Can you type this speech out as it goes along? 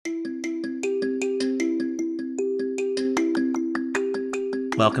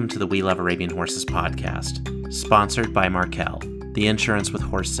Welcome to the We Love Arabian Horses podcast, sponsored by Markel, the insurance with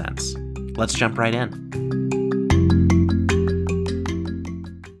horse sense. Let's jump right in.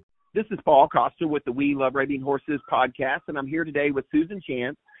 This is Paul Costa with the We Love Arabian Horses podcast, and I'm here today with Susan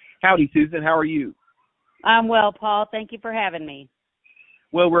Chance. Howdy, Susan. How are you? I'm well, Paul. Thank you for having me.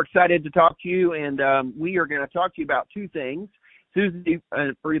 Well, we're excited to talk to you, and we are going to talk to you about two things. Susan,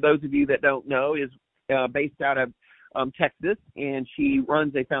 for those of you that don't know, is based out of Texas, and she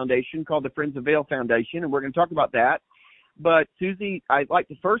runs a foundation called the Friends of Vail Foundation, and we're going to talk about that. But, Susie, I'd like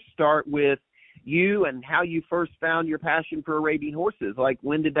to first start with you and how you first found your passion for Arabian horses. Like,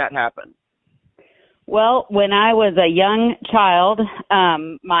 when did that happen? Well, when I was a young child,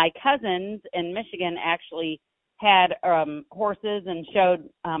 my cousins in Michigan actually had horses and showed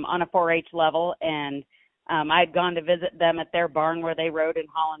on a 4-H level, and I'd gone to visit them at their barn where they rode in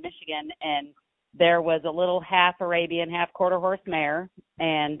Holland, Michigan, and there was a little half Arabian, half quarter horse mare,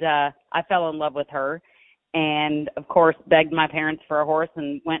 and I fell in love with her, and of course begged my parents for a horse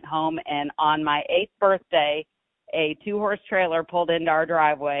and went home. And on my 8th birthday, a 2-horse trailer pulled into our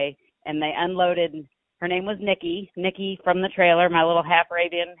driveway, and they unloaded. Her name was Nikki from the trailer, my little half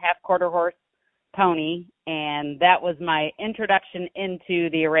Arabian, half quarter horse pony, and that was my introduction into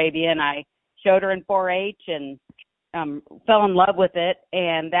the Arabian. I showed her in 4-H and fell in love with it,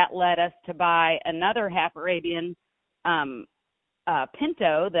 and that led us to buy another half Arabian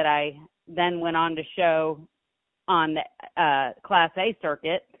Pinto that I then went on to show on the Class A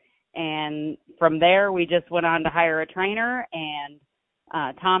circuit. And from there, we just went on to hire a trainer, and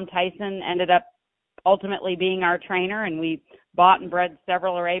Tom Tyson ended up ultimately being our trainer, and we bought and bred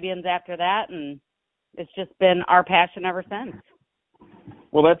several Arabians after that, and it's just been our passion ever since.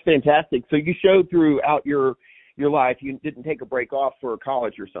 Well, that's fantastic. So you showed throughout your life. You didn't take a break off for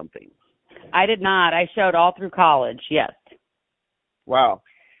college or something? I did not. I showed all through college, yes. Wow.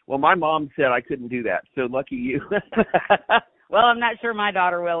 Well, my mom said I couldn't do that, so lucky you. Well, I'm not sure my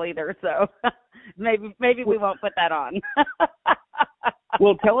daughter will either, so maybe we won't put that on.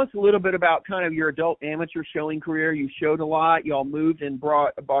 Well, tell us a little bit about kind of your adult amateur showing career. You showed a lot. Y'all moved and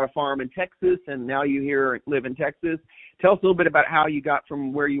bought a farm in Texas, and now you live in Texas. Tell us a little bit about how you got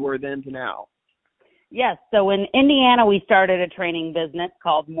from where you were then to now. Yes, so in Indiana, we started a training business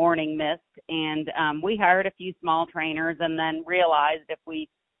called Morning Mist, and we hired a few small trainers and then realized if we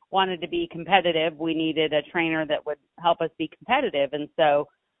wanted to be competitive, we needed a trainer that would help us be competitive. And so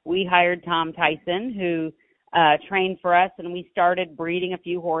we hired Tom Tyson, who trained for us, and we started breeding a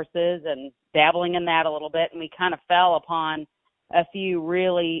few horses and dabbling in that a little bit, and we kind of fell upon a few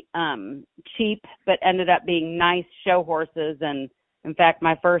really cheap but ended up being nice show horses. And in fact,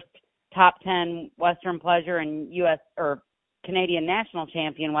 my first top 10 Western Pleasure and U.S. or Canadian national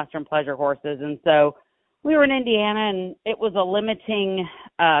champion Western Pleasure horses. And so we were in Indiana, and it was a limiting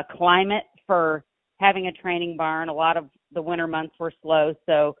climate for having a training barn. A lot of the winter months were slow,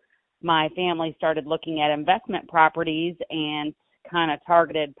 so my family started looking at investment properties and kind of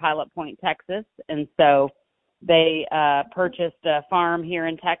targeted Pilot Point, Texas. And so they purchased a farm here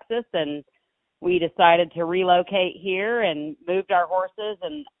in Texas, and we decided to relocate here and moved our horses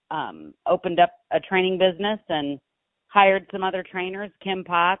and opened up a training business and hired some other trainers, Kim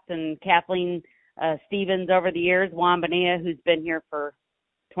Potts and Kathleen Stevens over the years, Juan Bonilla, who's been here for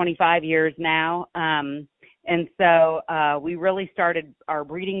 25 years now. And so we really started our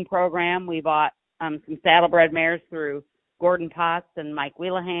breeding program. We bought some saddlebred mares through Gordon Potts and Mike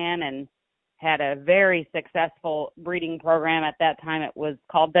Wheelahan and had a very successful breeding program. At that time, it was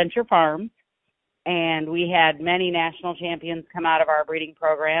called Venture Farms. And we had many national champions come out of our breeding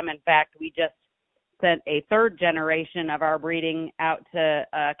program. In fact, we just sent a 3rd generation of our breeding out to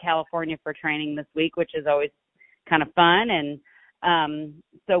California for training this week, which is always kind of fun. And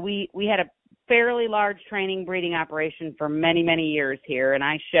so we had a fairly large training breeding operation for many, many years here. And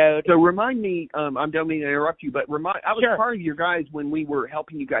I showed. So remind me, I don't mean to interrupt you, but I was Sure. part of your guys when we were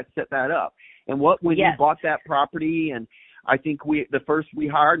helping you guys set that up. And when Yes. you bought that property, and I think the first we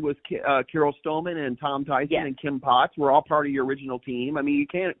hired was Carol Stolman and Tom Tyson Yes. and Kim Potts. We're all part of your original team. I mean,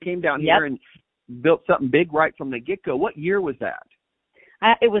 you came down Yep. here and built something big right from the get-go. What year was that?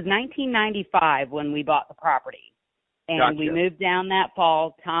 It was 1995 when we bought the property. And Gotcha. we moved down that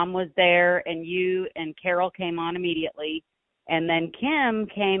fall. Tom was there, and you and Carol came on immediately. And then Kim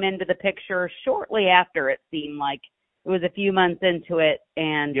came into the picture shortly after. It seemed like it was a few months into it.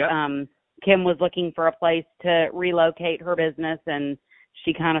 And Yep. Kim was looking for a place to relocate her business, and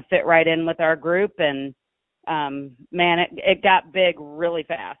she kind of fit right in with our group. And, man, it got big really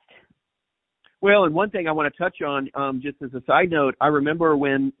fast. Well, and one thing I want to touch on, just as a side note, I remember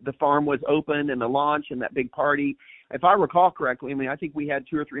when the farm was open and the launch and that big party, if I recall correctly, I mean, I think we had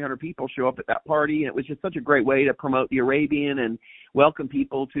 200 or 300 people show up at that party, and it was just such a great way to promote the Arabian and welcome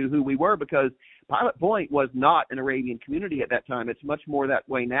people to who we were, because Pilot Point was not an Arabian community at that time. It's much more that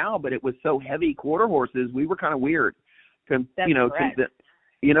way now, but it was so heavy quarter horses, we were kind of weird. That's correct.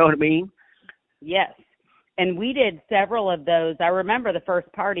 You know what I mean? Yes. And we did several of those. I remember the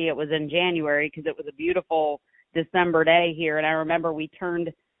first party, it was in January because it was a beautiful December day here. And I remember we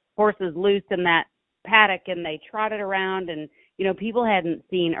turned horses loose in that paddock and they trotted around, and, you know, people hadn't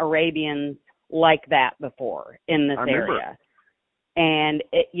seen Arabians like that before in this area. And,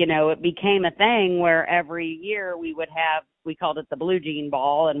 it became a thing where every year we called it the Blue Jean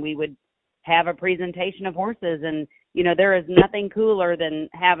Ball, and we would have a presentation of horses. And, there is nothing cooler than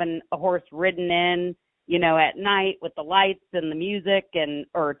having a horse ridden in, at night with the lights and the music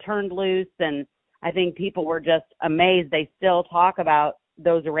or turned loose. And I think people were just amazed. They still talk about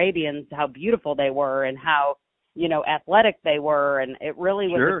those Arabians, how beautiful they were and how, athletic they were. And it really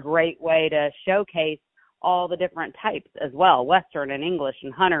was a great way to showcase all the different types as well, Western and English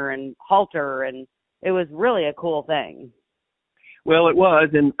and hunter and halter. And it was really a cool thing. Well, it was.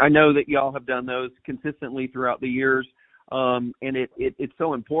 And I know that y'all have done those consistently throughout the years. And it's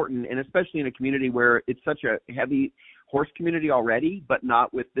so important, and especially in a community where it's such a heavy horse community already, but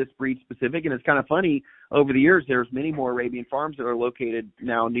not with this breed specific. And it's kind of funny, over the years, there's many more Arabian farms that are located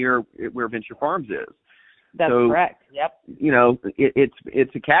now near where Venture Farms is. That's correct. Yep.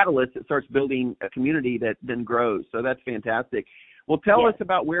 It's a catalyst that starts building a community that then grows. So that's fantastic. Well, tell us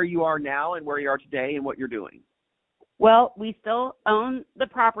about where you are now and where you are today and what you're doing. Well, we still own the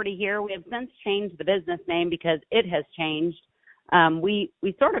property here. We have since changed the business name because it has changed. We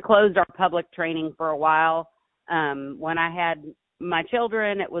sort of closed our public training for a while. When I had my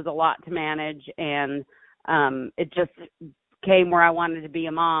children, it was a lot to manage, and it just came where I wanted to be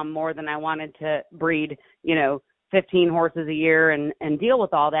a mom more than I wanted to breed, 15 horses a year and deal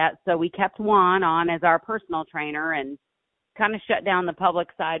with all that. So we kept Juan on as our personal trainer and kind of shut down the public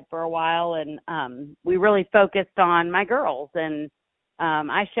side for a while. And we really focused on my girls. And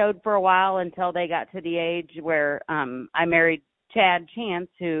I showed for a while until they got to the age where I married Chad Chance,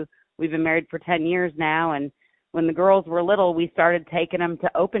 who we've been married for 10 years now. And when the girls were little, we started taking them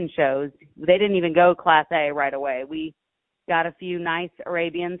to open shows. They didn't even go Class A right away. We got a few nice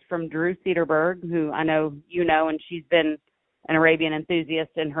Arabians from Drew Cederberg, who I know and she's been an Arabian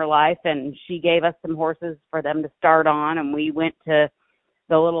enthusiast in her life, and she gave us some horses for them to start on, and we went to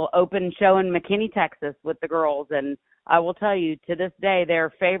the little open show in McKinney, Texas with the girls. And I will tell you, to this day,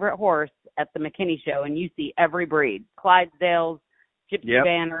 their favorite horse at the McKinney show, and you see every breed, Clydesdales, Gypsy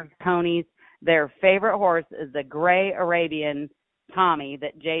Banners, Ponies, their favorite horse is the gray Arabian Tommy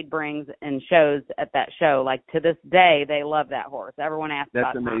that Jade brings and shows at that show. Like, to this day, they love that horse. Everyone asks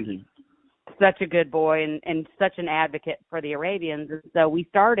about Tommy. That's amazing. Such a good boy and such an advocate for the Arabians. And so we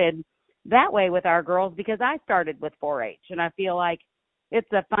started that way with our girls because I started with 4-H, and I feel like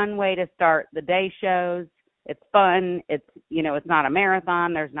it's a fun way to start the day shows. It's fun. It's, it's not a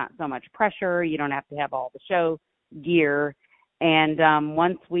marathon. There's not so much pressure. You don't have to have all the show gear. And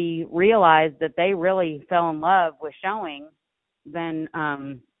once we realized that they really fell in love with showing, then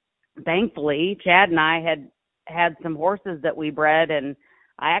thankfully Chad and I had some horses that we bred, and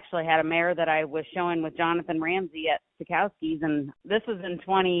I actually had a mare that I was showing with Jonathan Ramsey at Stokowski's, and this was in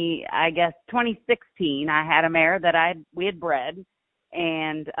 2016. I had a mare that we had bred,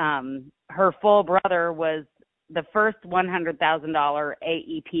 and her full brother was the first $100,000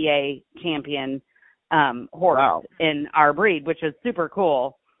 AEPA champion horse in our breed, which was super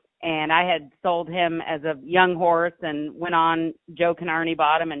cool. And I had sold him as a young horse and went on. Joe Canarney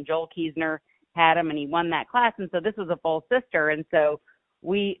bought him, and Joel Kiesner had him, and he won that class. And so this was a full sister. And so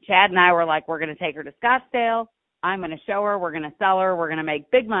Chad and I were like, we're going to take her to Scottsdale. I'm going to show her. We're going to sell her. We're going to make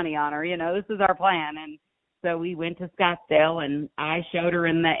big money on her. This is our plan. And so we went to Scottsdale, and I showed her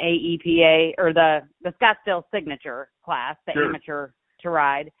in the AEPA or the Scottsdale signature class, the amateur to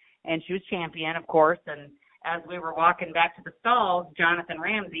ride. And she was champion, of course. And as we were walking back to the stalls, Jonathan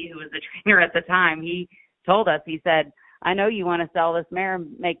Ramsey, who was the trainer at the time, he told us, he said, I know you want to sell this mare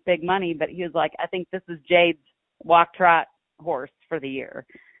and make big money, but he was like, I think this is Jade's walk trot horse for the year.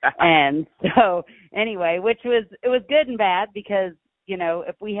 And so anyway, it was good and bad because,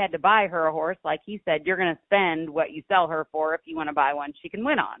 if we had to buy her a horse, like he said, you're going to spend what you sell her for. If you want to buy one, she can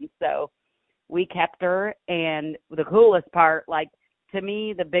win on. So we kept her. And the coolest part, to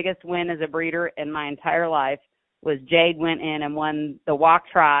me, the biggest win as a breeder in my entire life was Jade went in and won the walk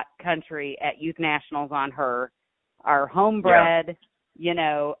trot country at Youth Nationals on her. Our homebred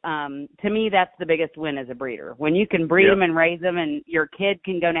To me, that's the biggest win as a breeder. When you can breed them and raise them and your kid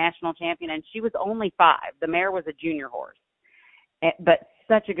can go national champion. And she was only 5. The mare was a junior horse, but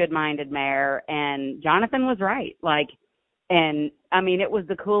such a good-minded mare. And Jonathan was right. It was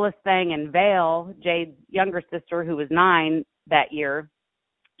the coolest thing. And Vale, Jade's younger sister, who was 9 that year,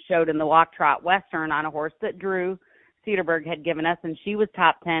 showed in the Walk Trot Western on a horse that Drew Cedarberg had given us. And she was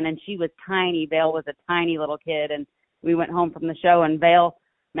top 10 and she was tiny. Vale was a tiny little kid. And we went home from the show, and Vale,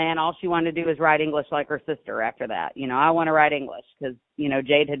 man, all she wanted to do was ride English like her sister after that. I want to ride English because,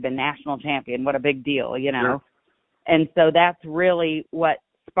 Jade had been national champion. What a big deal, Sure. And so that's really what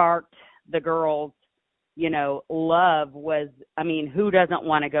sparked the girls, love was, who doesn't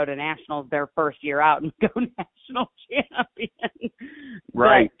want to go to nationals their first year out and go national champion?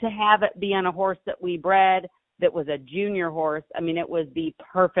 Right. But to have it be on a horse that we bred that was a junior horse, it was the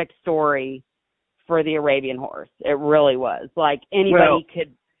perfect story for the Arabian horse. It really was. Like anybody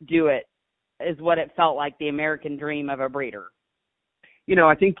could do it is what it felt like, the American dream of a breeder.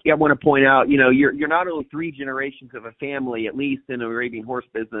 I think I want to point out, you're not only 3 generations of a family, at least in the Arabian horse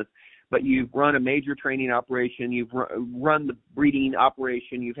business, but you've run a major training operation. You've run the breeding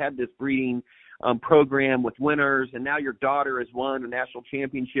operation. You've had this breeding program with winners, and now your daughter has won a national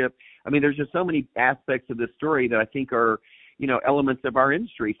championship. There's just so many aspects of this story that I think are, elements of our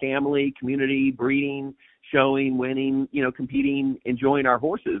industry: family, community, breeding, showing, winning, competing, enjoying our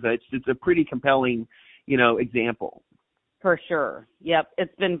horses. It's a pretty compelling, example. For sure. Yep.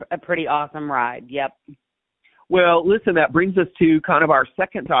 It's been a pretty awesome ride. Yep. Well, listen, that brings us to kind of our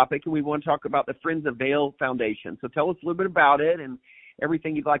second topic, and we want to talk about the Friends of Vale Foundation. So tell us a little bit about it and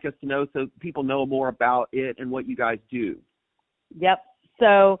everything you'd like us to know so people know more about it and what you guys do. Yep.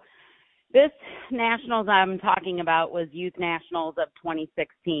 So this Nationals I'm talking about was Youth Nationals of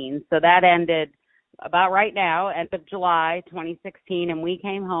 2016. So that ended about right now, end of July 2016, and we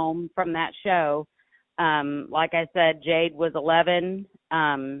came home from that show. Like I said, Jade was 11,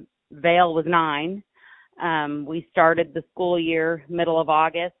 Vale was 9. We started the school year middle of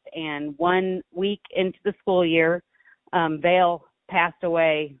August, and 1 week into the school year, Vale passed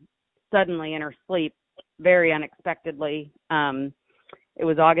away suddenly in her sleep, very unexpectedly. It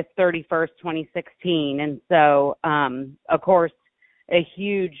was August 31st, 2016. And so, of course, a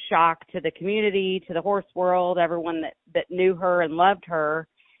huge shock to the community, to the horse world, everyone that knew her and loved her.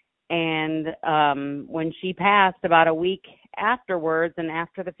 And when she passed, about a week afterwards and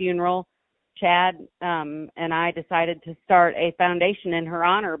after the funeral, Chad and I decided to start a foundation in her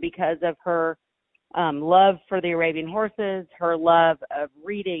honor because of her love for the Arabian horses, her love of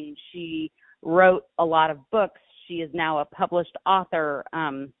reading. She wrote a lot of books. She is now a published author.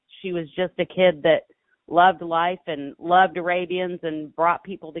 She was just a kid that loved life and loved Arabians and brought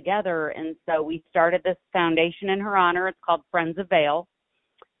people together. And so we started this foundation in her honor. It's called Friends of Vale.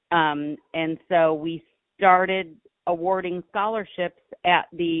 And so we started awarding scholarships at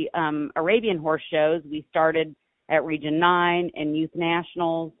the Arabian horse shows. We started at Region 9 and Youth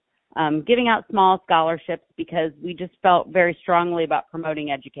Nationals, giving out small scholarships because we just felt very strongly about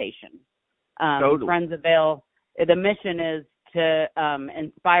promoting education. Totally. Friends of Vale, the mission is to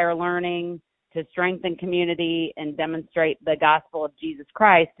inspire learning, to strengthen community, and demonstrate the gospel of Jesus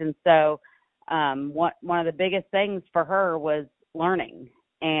Christ. And so one of the biggest things for her was learning.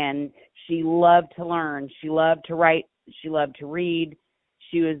 And she loved to learn. She loved to write. She loved to read.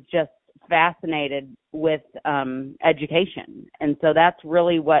 She was just fascinated with education. And so that's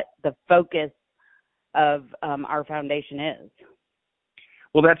really what the focus of our foundation is.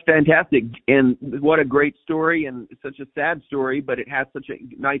 Well, that's fantastic. And what a great story, and such a sad story, but it has such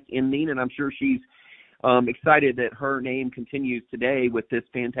a nice ending. And I'm sure she's excited that her name continues today with this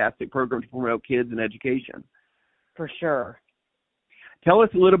fantastic program to promote kids and education. For sure. Tell us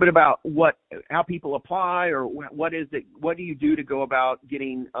a little bit about how people apply, or what is it? What do you do to go about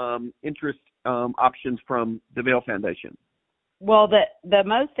getting interest options from the Vale Foundation? Well, the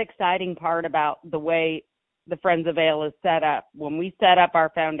most exciting part about the way the Friends of Vale is set up, when we set up our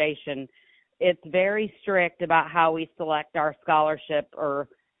foundation, it's very strict about how we select our scholarship, or,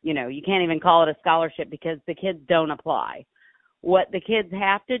 you can't even call it a scholarship because the kids don't apply. What the kids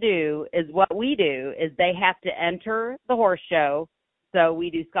have to do is what we do is they have to enter the horse show. So we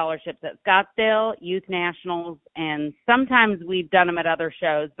do scholarships at Scottsdale, Youth Nationals, and sometimes we've done them at other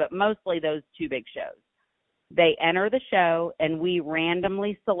shows, but mostly those 2 big shows. They enter the show, and we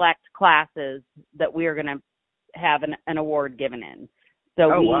randomly select classes that we are going to have an award given in.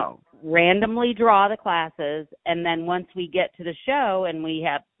 So randomly draw the classes, and then once we get to the show and we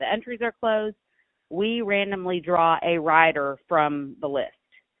have the entries are closed, we randomly draw a rider from the list.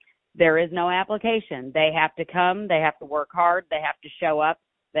 There is no application. They have to come, they have to work hard, they have to show up,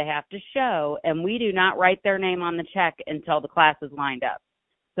 they have to show, and we do not write their name on the check until the class is lined up.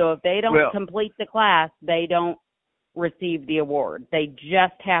 So if they don't complete the class, they don't receive the award. They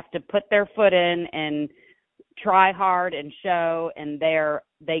just have to put their foot in and try hard and show, and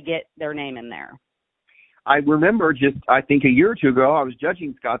they get their name in there. I remember I think a year or two ago, I was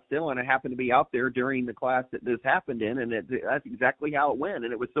judging Scottsdale, and I happened to be out there during the class that this happened in, and that's exactly how it went.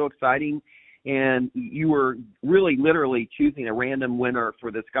 And it was so exciting, and you were really literally choosing a random winner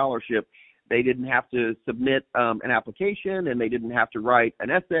for the scholarship. They didn't have to submit an application, and they didn't have to write an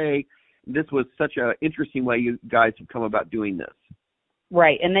essay. This was such an interesting way you guys have come about doing this.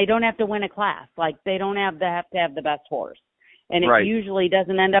 Right, and they don't have to win a class. Like, they don't have to have the best horse. And it usually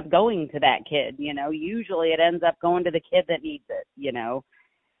doesn't end up going to that kid, you know. Usually it ends up going to the kid that needs it, you know.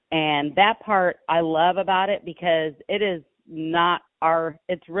 And that part I love about it, because it's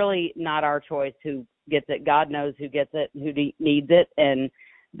really not our choice who gets it. God knows who gets it, who needs it, and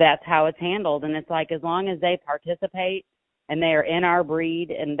that's how it's handled. And it's like, as long as they participate and they are in our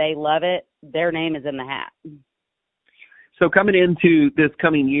breed and they love it, their name is in the hat. So coming into this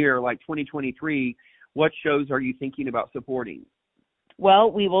coming year, like 2023, what shows are you thinking about supporting?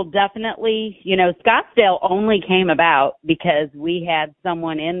 Well, we will definitely, you know, Scottsdale only came about because we had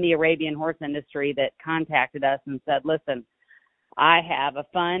someone in the Arabian horse industry that contacted us and said, listen, I have a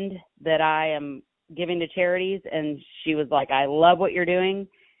fund that I am giving to charities. And she was like, I love what you're doing,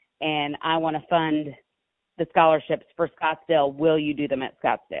 and I want to fund the scholarships for Scottsdale. Will you do them at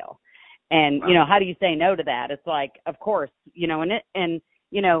Scottsdale? And, you know, how do you say no to that? It's like, of course, you know,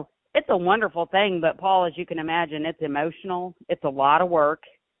 you know, it's a wonderful thing, but Paul, as you can imagine, it's emotional. It's a lot of work.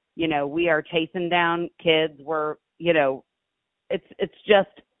 You know, we are chasing down kids. We're, you know, it's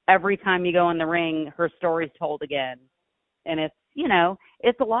just every time you go in the ring, her story's told again. And it's, you know,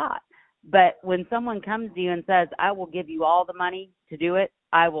 it's a lot. But when someone comes to you and says, I will give you all the money to do it,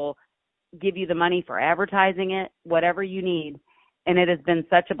 I will give you the money for advertising it, whatever you need. And it has been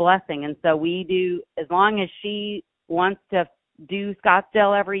such a blessing. And so we do, as long as she wants to do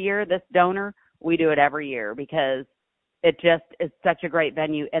Scottsdale every year, this donor, we do it every year, because it just is such a great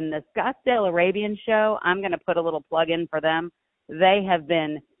venue. And the Scottsdale Arabian Show, I'm going to put a little plug in for them. They have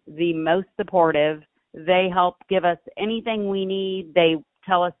been the most supportive. They help give us anything we need. They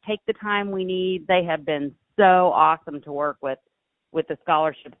tell us take the time we need. They have been so awesome to work with the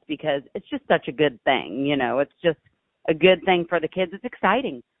scholarships, because it's just such a good thing. You know, it's just a good thing for the kids. It's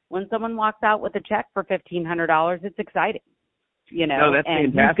exciting. When someone walks out with a check for $1,500, it's exciting. You know, no, that's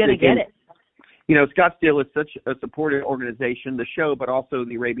and fantastic. Who's going to get it? You know, Scottsdale is such a supportive organization, the show, but also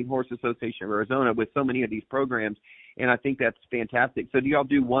the Arabian Horse Association of Arizona, with so many of these programs, and I think that's fantastic. So do y'all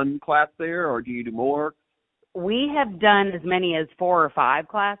do one class there, or do you do more? We have done as many as 4 or 5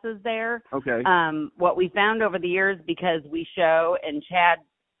 classes there. Okay. What we found over the years, because we show and Chad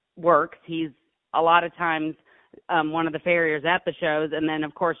works, he's a lot of times one of the farriers at the shows, and then,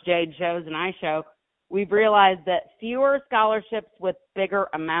 of course, Jade shows and I show. We've realized that fewer scholarships with bigger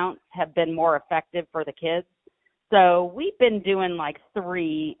amounts have been more effective for the kids. So we've been doing like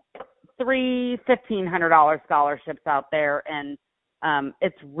three $1,500 scholarships out there, and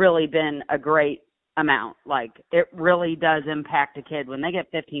it's really been a great amount. Like, it really does impact a kid when they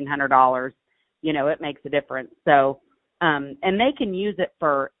get $1,500. You know, it makes a difference. So, and they can use it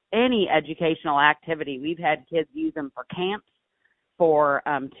for any educational activity. We've had kids use them for camps, for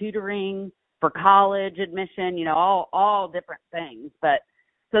tutoring, for college admission, you know, all different things. But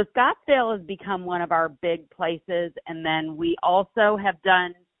so Scottsdale has become one of our big places. And then we also have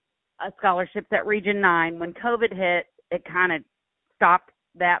done scholarships at Region 9. When COVID hit, it kind of stopped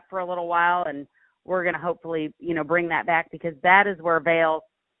that for a little while. And we're going to hopefully, you know, bring that back, because that is where Vale,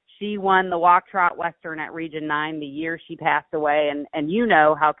 she won the Walk Trot Western at Region 9 the year she passed away. And you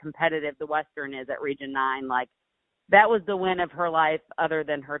know how competitive the Western is at Region 9. Like, that was the win of her life, other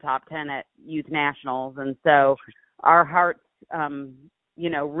than her top 10 at Youth Nationals. And so our hearts, you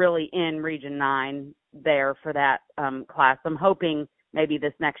know, really in Region 9 there for that class. I'm hoping maybe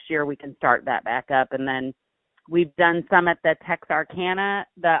this next year we can start that back up. And then we've done some at the Texarkana.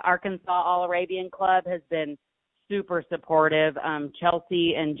 The Arkansas All-Arabian Club has been super supportive.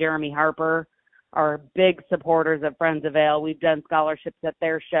 Chelsea and Jeremy Harper are big supporters of Friends of Vale. We've done scholarships at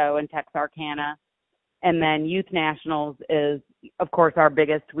their show in Texarkana. And then Youth Nationals is, of course, our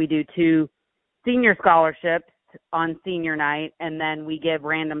biggest. We do 2 senior scholarships on senior night, and then we give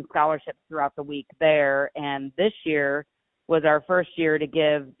random scholarships throughout the week there. And this year was our first year to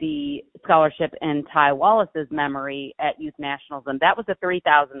give the scholarship in Ty Wallace's memory at Youth Nationals, and that was a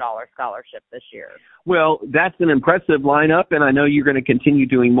 $3,000 scholarship this year. Well, that's an impressive lineup, and I know you're going to continue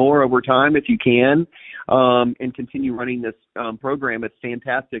doing more over time if you can, and continue running this program. It's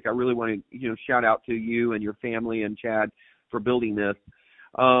fantastic. I really want to shout out to you and your family and Chad for building this.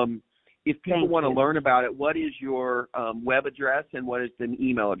 If people want to learn about it, what is your web address and what is the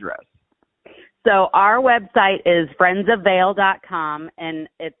email address? So our website is friendsofvail.com, and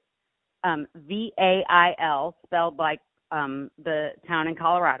it's VAIL, spelled like the town in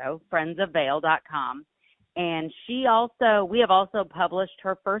Colorado, friendsofvail.com. And we have also published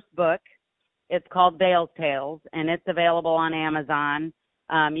her first book. It's called Vail's Tales, and it's available on Amazon.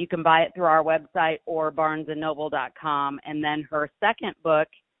 You can buy it through our website or barnesandnoble.com. And then her second book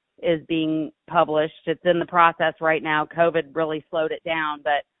is being published. It's in the process right now. COVID really slowed it down,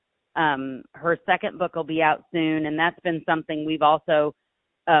 but her second book will be out soon, and that's been something we've also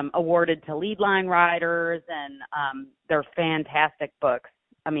awarded to lead line writers, and they're fantastic books.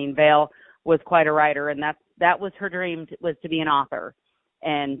 I mean, Vail was quite a writer, and that was her dream, was to be an author.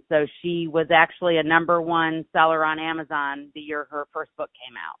 And so she was actually a #1 seller on Amazon the year her first book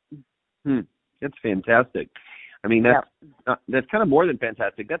came out. That's fantastic. I mean, that's kind of more than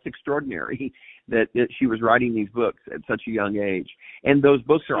fantastic. That's extraordinary that she was writing these books at such a young age. And those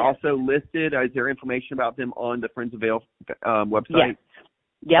books are also listed. Is there information about them on the Friends of Vail website?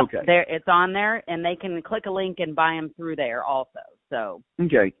 Yep. Okay. It's on there, and they can click a link and buy them through there also. So.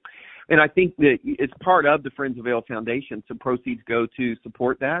 Okay. And I think that it's part of the Friends of Vail Foundation, so proceeds go to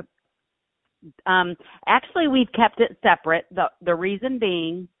support that? Actually, we've kept it separate. The reason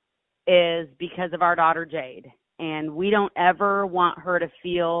being is because of our daughter, Jade. And we don't ever want her to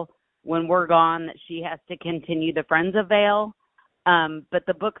feel when we're gone that she has to continue the Friends of Vail, but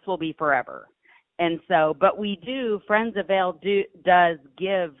the books will be forever. And so, but Friends of Vail does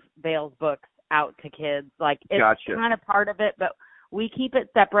give Vail's books out to kids. Like, it's kind of part of it, but we keep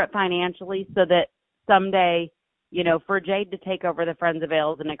it separate financially so that someday, for Jade to take over the Friends of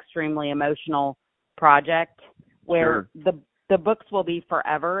Vail is an extremely emotional project where the books will be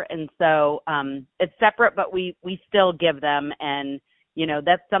forever. And so it's separate, but we still give them. And,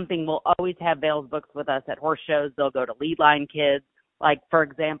 that's something we'll always have Vail's books with us at horse shows. They'll go to lead line kids. Like, for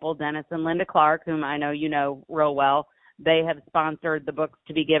example, Dennis and Linda Clark, whom I know you know real well, they have sponsored the books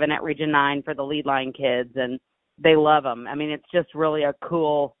to be given at Region 9 for the lead line kids, and they love them. I mean, it's just really a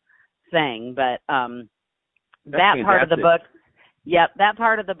cool thing. But that part of the book, that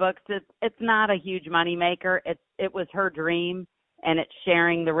part of the books, it's not a huge money maker. It was her dream, and it's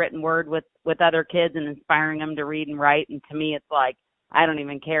sharing the written word with other kids and inspiring them to read and write. And to me, it's like, I don't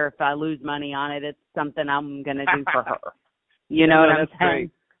even care if I lose money on it. It's something I'm going to do for her. You know what I'm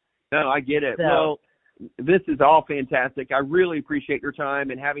saying? Great. No, I get it. So, well, this is all fantastic. I really appreciate your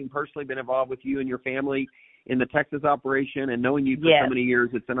time, and having personally been involved with you and your family in the Texas operation and knowing you for so many years,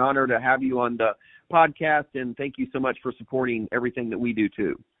 it's an honor to have you on the podcast, and thank you so much for supporting everything that we do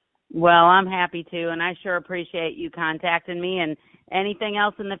too. Well, I'm happy to, and I sure appreciate you contacting me, and anything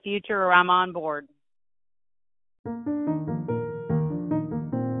else in the future, I'm on board.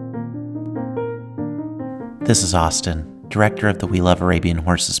 This is Austin, director of the We Love Arabian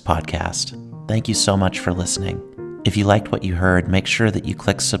Horses podcast. Thank you so much for listening. If you liked what you heard, make sure that you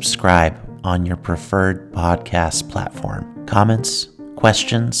click subscribe on your preferred podcast platform. Comments,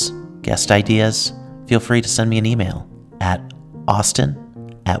 questions, guest ideas, feel free to send me an email at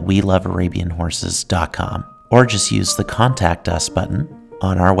austin@welovearabianhorses.com or just use the Contact Us button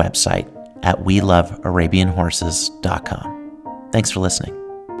on our website at welovearabianhorses.com. Thanks for listening.